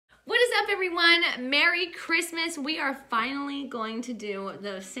everyone? Merry Christmas. We are finally going to do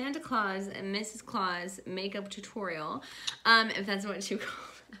the Santa Claus and Mrs. Claus makeup tutorial, if that's what you call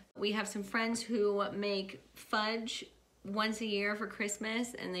it. We have some friends who make fudge once a year for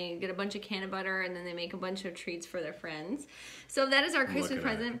Christmas, and they get a bunch of can of butter and then they make a bunch of treats for their friends. So that is our Christmas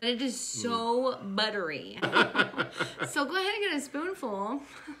present, but it is so buttery. So go ahead and get a spoonful.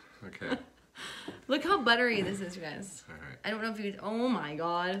 Okay. Look how buttery this is, you guys. All right. I don't know if you, oh my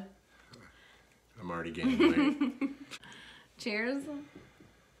God. I'm already gaining weight. Cheers.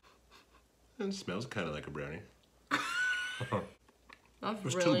 It smells kind of like a brownie. That's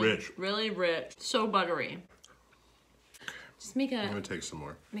It's really, too rich. really rich. So buttery. Just make I'm a, gonna take some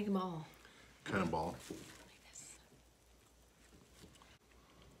more. make a ball. Kind of ball. Like this.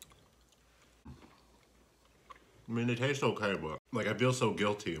 I mean, it tastes okay, but like I feel so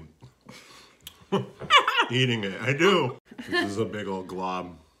guilty eating it. I do. This is a big old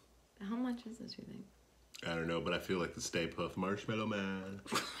glob. How much is this, you think? I don't know, but I feel like the Stay Puft Marshmallow Man.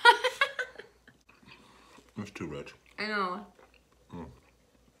 It's too rich. I know.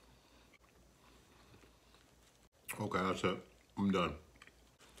 Okay, that's it. I'm done.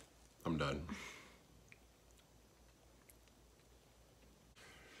 I'm done.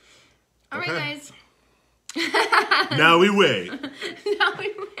 All right, guys. Now we wait. Now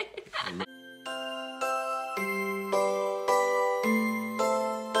we wait.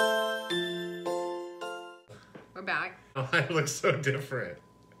 We're back. Oh, I look so different.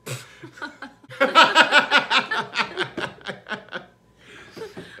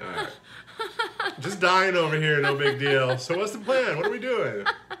 Alright. Just dying over here, no big deal. So what's the plan? What are we doing?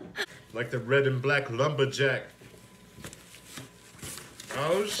 Like the red and black lumberjack.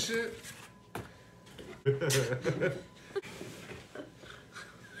 Oh shit. It's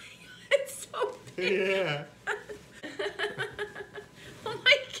so big. Yeah. Oh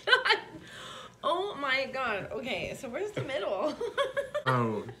my God. Oh my God. Okay, so where's the middle?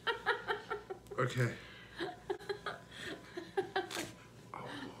 Oh. Okay.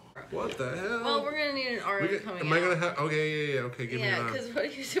 What the hell? Well, we're gonna need an arm coming Am I out. gonna have? Okay, yeah. Okay, give me an Yeah, arm. because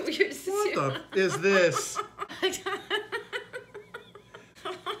what you said, we're just What the is this?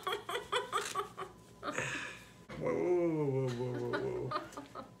 Whoa.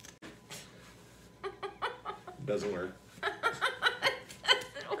 Doesn't work.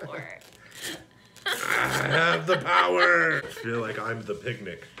 Doesn't work. I have the power. I feel like I'm the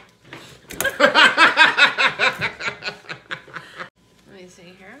picnic. Let me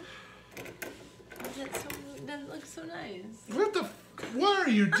see here. That looks so nice. What are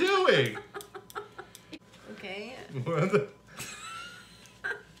you doing? Okay. What the?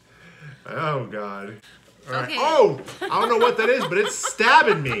 Oh God. All right. Okay. Oh, I don't know what that is, but it's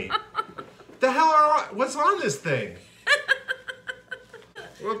stabbing me. The hell what's on this thing?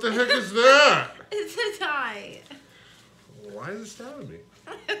 What the heck is that? It's a tie. Why is it stabbing me?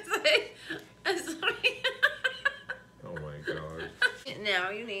 It's like Oh my God. now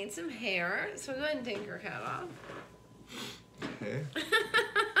you need some hair, so go ahead and take your hat off. Okay.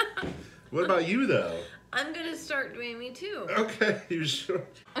 What about you though? I'm gonna start doing me too. Okay, you sure?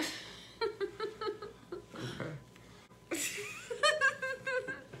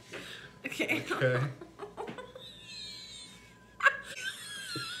 Okay. Okay.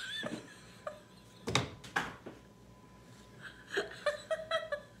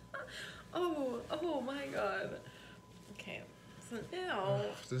 Oh my God. Okay, so now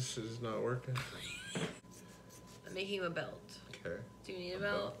This is not working. I'm making you a belt. Okay. Do you need a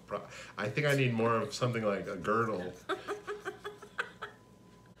belt? I think I need more of something like a girdle.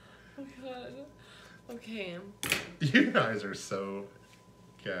 Oh God. Okay. You guys are so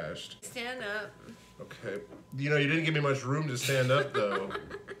gashed. Stand up. Okay. You know, you didn't give me much room to stand up, though.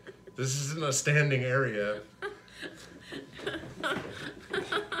 This isn't a standing area.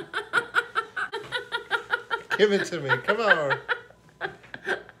 Give it to me. Come on.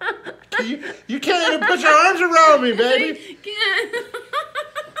 You can't even put your arms around me, baby.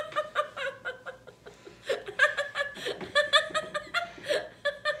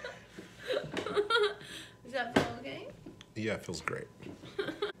 Does that feel okay? Yeah, it feels great.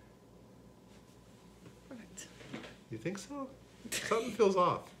 Perfect. You think so? Something feels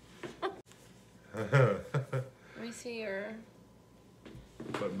off. Let me see your...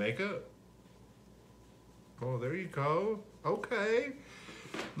 But makeup? Oh, there you go. Okay.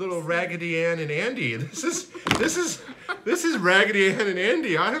 Little Raggedy Ann and Andy. This is Raggedy Ann and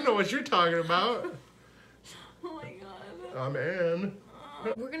Andy. I don't know what you're talking about. Oh my God. I'm Ann.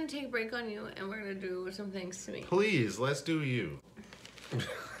 We're gonna take a break on you and we're gonna do some things to me. Please, let's do you.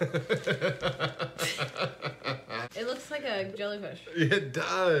 It looks like a jellyfish. It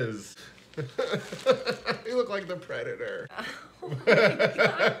does. You look like the Predator. Oh my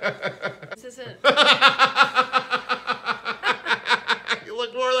God. This isn't. You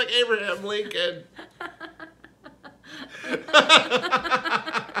look more like Abraham Lincoln.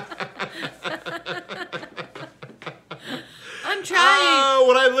 I'm trying.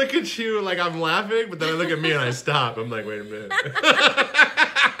 When I look at you, like I'm laughing, but then I look at me and I stop. I'm like, wait a minute.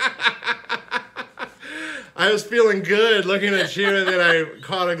 I was feeling good looking at you, and then I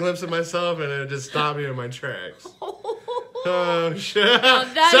caught a glimpse of myself, and it just stopped me in my tracks. Oh, shit.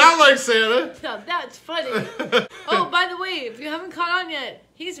 Sound like Santa. Now that's funny. Oh, by the way, if you haven't caught on yet,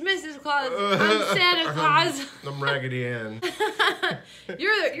 he's Mrs. Claus. I'm Santa Claus. I'm Raggedy Ann.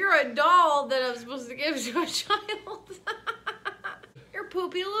 You're a doll that I'm supposed to give to a child. You're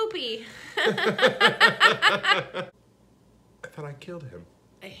poopy loopy. I thought I killed him.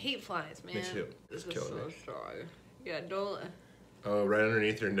 I hate flies, man. Me too. This It's is killing so me. strong. Yeah, don't. Oh, right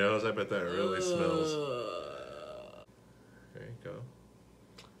underneath your nose. I bet that really smells. There you go.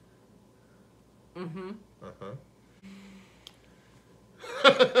 Mm-hmm.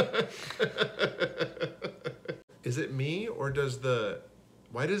 Is it me, or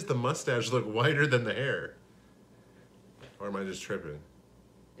why does the mustache look whiter than the hair? Or am I just tripping?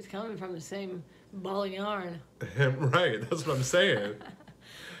 It's coming from the same ball of yarn. Right, that's what I'm saying.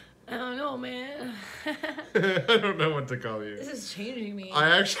 I don't know, man. I don't know what to call you. This is changing me.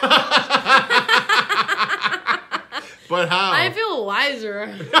 I actually... But how? I feel wiser.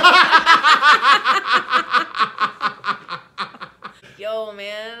 Yo,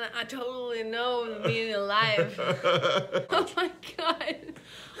 man, I totally know the meaning of life. Oh my God.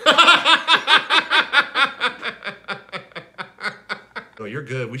 No, you're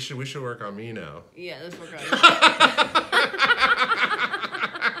good. We should work on me now. Yeah, let's work on it.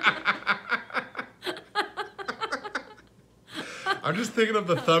 I'm just thinking of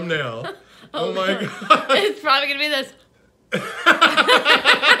the thumbnail. Oh my God. It's probably gonna be this.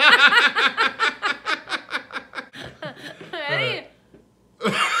 Ready?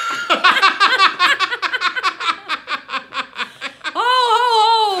 Ho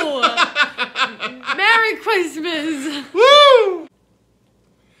ho ho! Merry Christmas! Woo!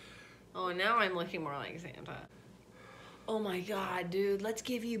 Oh, now I'm looking more like Santa. Oh my God, dude, let's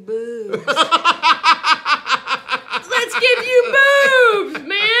give you boobs. Let's give you boobs,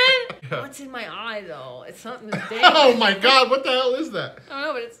 man! What's in my eye, though? It's something that's big. Oh my God, what the hell is that? I don't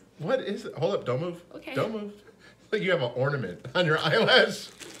know, but it's... What is it? Hold up, don't move. Okay. Don't move. It's like you have an ornament on your eyelash.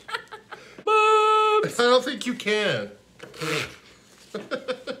 Boobs! I don't think you can. I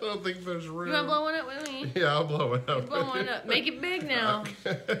don't think there's room. You want to blow one up with me? Yeah, I'll blow it up. Blow one up. Make it big now.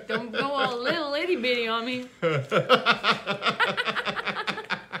 Don't go all little itty bitty on me.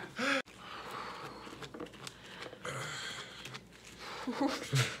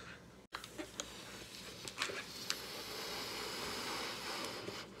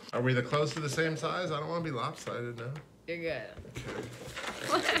 Are we close to the same size? I don't want to be lopsided now. You're good.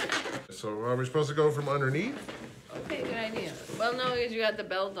 Okay. So are we supposed to go from underneath? Okay, good idea. Well, no, because you got the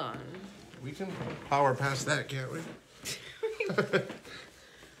belt on. We can power past that, can't we?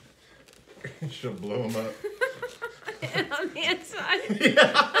 You should blow them up. And on the inside.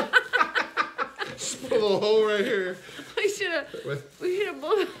 Yeah. Just put a little hole right here. We should have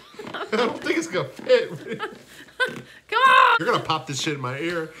blown I don't think it's gonna fit. Come on! You're gonna pop this shit in my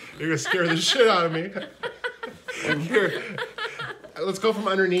ear. You're gonna scare the shit out of me. Here, let's go from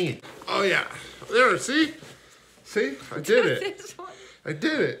underneath. Oh yeah, there. See, I did it. This one. I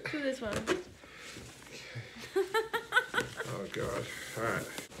did it. Do this one. Oh god. All right.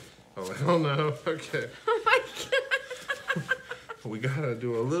 Oh hell no. Okay. Oh my God. We gotta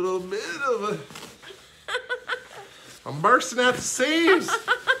do a little bit of a. I'm bursting at the seams.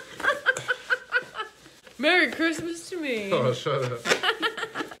 Merry Christmas to me. Oh, shut up.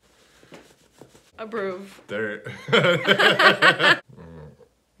 Approve. There. Come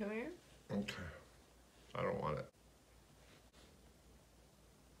here. Okay. I don't want it.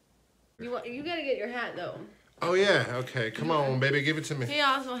 You gotta get your hat though. Oh yeah. Okay. Come on, baby. Give it to me. He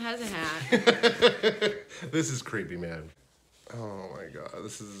also has a hat. This is creepy, man. Oh my god.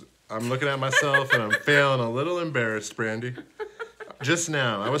 I'm looking at myself and I'm feeling a little embarrassed, Brandy. Just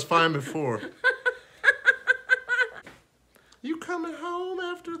now. I was fine before. You coming home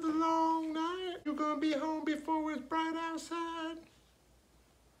after the long night? You gonna be home before it's bright outside?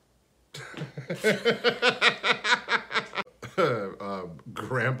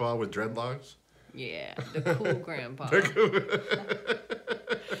 Grandpa with dreadlocks? Yeah, the cool grandpa. The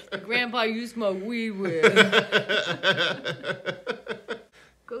grandpa you smoke weed with.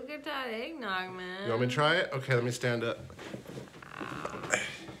 Go get that eggnog, man. You want me to try it? Okay, let me stand up.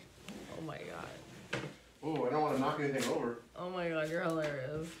 Oh anything over. Oh my god, you're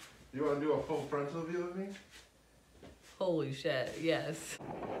hilarious. You want to do a full frontal view of me? Holy shit, yes.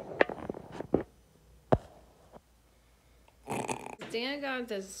 Dan got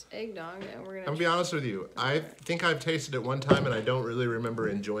this eggnog and we're gonna... I'm gonna be honest with you. I think I've tasted it one time and I don't really remember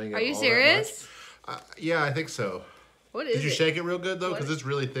enjoying it. Are you all serious? that much. Yeah, I think so. What is it? Did you shake it real good though? Because it's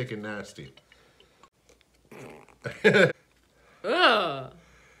really thick and nasty. Ugh. Smell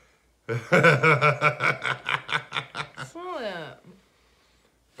that.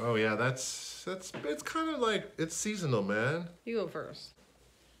 Oh yeah, it's kind of like, it's seasonal, man. You go first.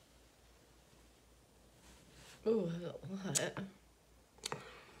 Ooh, that's a lot.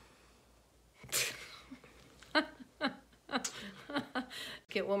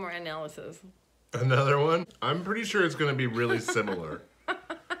 Get one more analysis. Another one? I'm pretty sure it's gonna be really similar.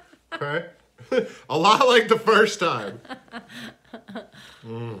 Okay? A lot like the first time.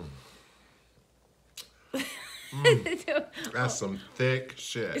 That's some thick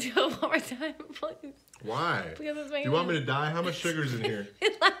shit. Do it one more time, please. Why? Because it's Do you want me to die? How much sugar's in here?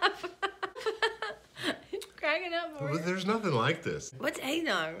 Laugh. Cracking up for it. There's nothing like this. What's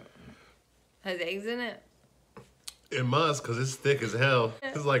eggnog? Has eggs in it? It must, because it's thick as hell.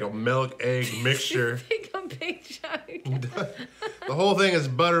 It's like a milk egg mixture. Take a big chunk. The whole thing is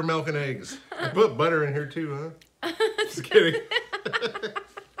butter, milk, and eggs. I put butter in here too, huh? Just kidding.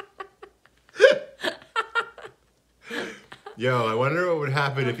 Yo, I wonder what would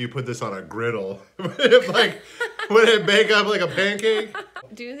happen if you put this on a griddle. Would it bake up like a pancake?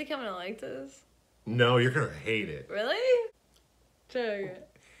 Do you think I'm gonna like this? No, you're gonna hate it. Really? Check it.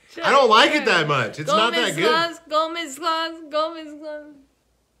 I don't like it that much. It's not that good. Go, Miss Claus. Go, Miss Claus.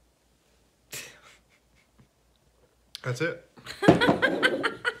 That's it.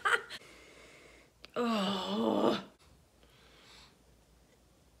 Oh.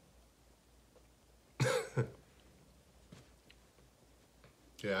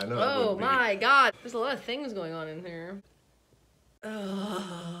 Yeah, I know. Oh my god. There's a lot of things going on in here. I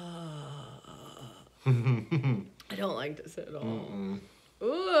don't like this at all.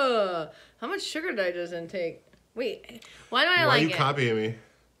 Ooh. How much sugar did I just intake? Wait, why do I like it? Why are you copying me?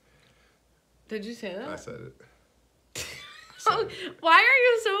 Did you say that? I said it. Oh, why are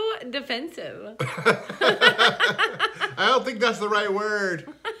you so defensive? I don't think that's the right word.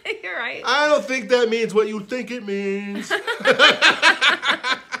 You're right. I don't think that means what you think it means.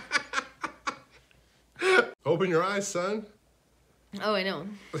 Open your eyes, son. Oh, I know.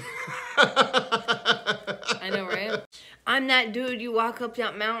 I know, right? I'm that dude you walk up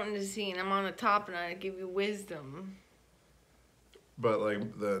that mountain to see, and I'm on the top, and I give you wisdom. But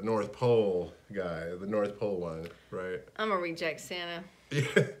like the North Pole guy, the North Pole one, right? I'm a reject Santa. Yeah,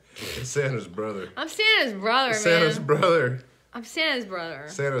 it's Santa's brother. I'm Santa's brother, Santa's man. brother. I'm Santa's brother.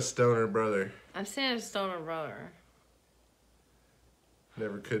 Santa's stoner brother. I'm Santa's stoner brother.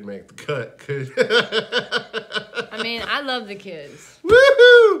 Never could make the cut, could. I mean, I love the kids.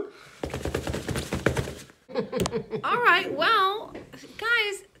 Woohoo! All right, well,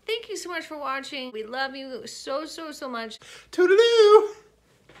 guys, thank you so much for watching. We love you so, so, so much. Toodaloo!